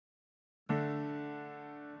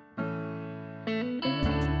Here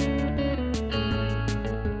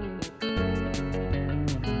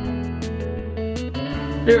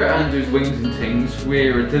at Andos Wings and Tings,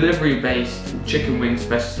 we're a delivery-based chicken wing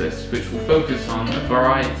specialist which will focus on a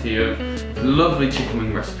variety of lovely chicken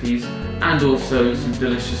wing recipes and also some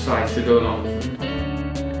delicious sides to go along with them.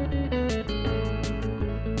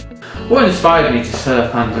 What inspired me to set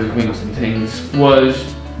up Andos Wings and Tings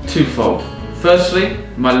was twofold. Firstly,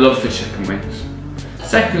 my love for chicken wings.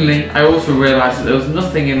 Secondly, I also realised that there was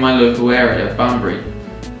nothing in my local area, Banbury,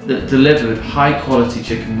 that delivered high quality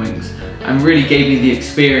chicken wings and really gave me the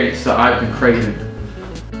experience that I've been craving.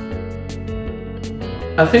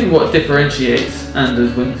 I think what differentiates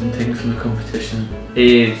Andos Wings and Tings from the competition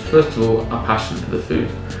is, first of all, our passion for the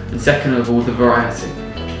food, and second of all, the variety.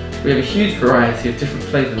 We have a huge variety of different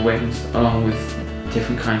flavoured wings along with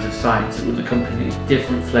different kinds of sides that will accompany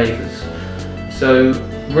different flavours. So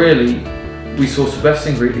really, we source the best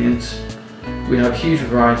ingredients, we have a huge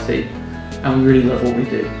variety, and we really love what we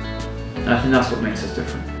do. And I think that's what makes us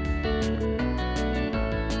different.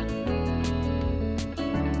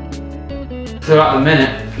 So at the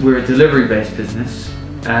minute, we're a delivery-based business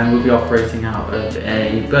and we'll be operating out of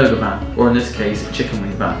a burger van, or in this case, a chicken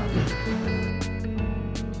wing van.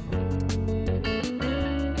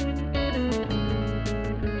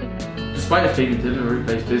 Despite us being a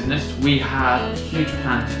delivery-based business, we have huge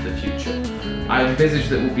plans for the future. I envisage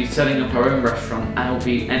that we'll be setting up our own restaurant and we'll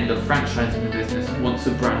be end up franchising the business once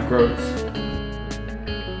the brand grows.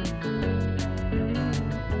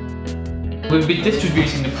 We'll be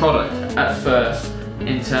distributing the product at first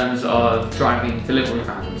in terms of driving delivery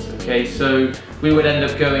vans. Okay, so we would end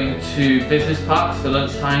up going to business parks for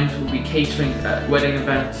lunchtimes, we'll be catering at wedding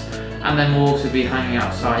events, and then we'll also be hanging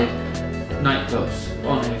outside nightclubs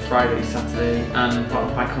on a Friday, Saturday and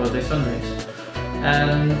bank holiday Sundays.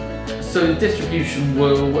 So the distribution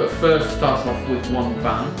will first start off with one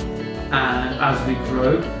van, and as we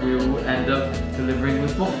grow we will end up delivering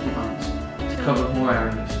with multiple vans to cover more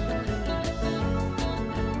areas.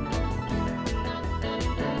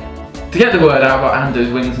 To get the word out about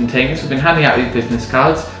Andos Wings and Tings, we've been handing out these business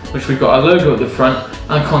cards which we've got our logo at the front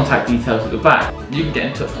and contact details at the back. You can get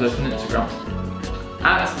in touch with us on Instagram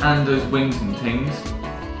at Andos Wings and Tings.